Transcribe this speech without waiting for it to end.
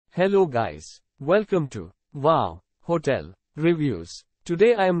Hello guys. Welcome to Wow Hotel Reviews.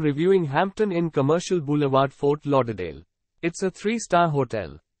 Today I am reviewing Hampton Inn Commercial Boulevard, Fort Lauderdale. It's a 3-star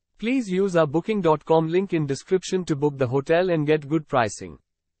hotel. Please use our booking.com link in description to book the hotel and get good pricing.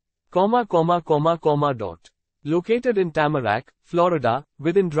 Located in Tamarac, Florida,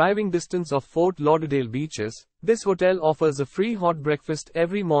 within driving distance of Fort Lauderdale beaches, this hotel offers a free hot breakfast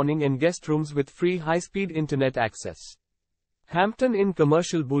every morning and guest rooms with free high-speed internet access. Hampton Inn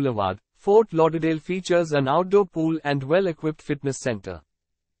Commercial Boulevard, Fort Lauderdale features an outdoor pool and well-equipped fitness center.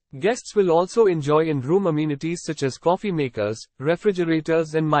 Guests will also enjoy in-room amenities such as coffee makers,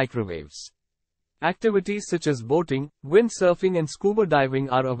 refrigerators and microwaves. Activities such as boating, windsurfing and scuba diving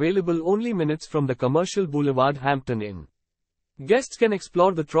are available only minutes from the Commercial Boulevard Hampton Inn. Guests can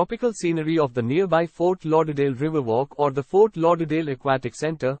explore the tropical scenery of the nearby Fort Lauderdale Riverwalk or the Fort Lauderdale Aquatic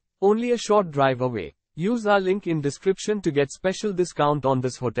Center, only a short drive away. Use our link in description to get special discount on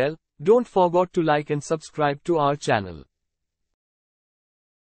this hotel. Don't forget to like and subscribe to our channel.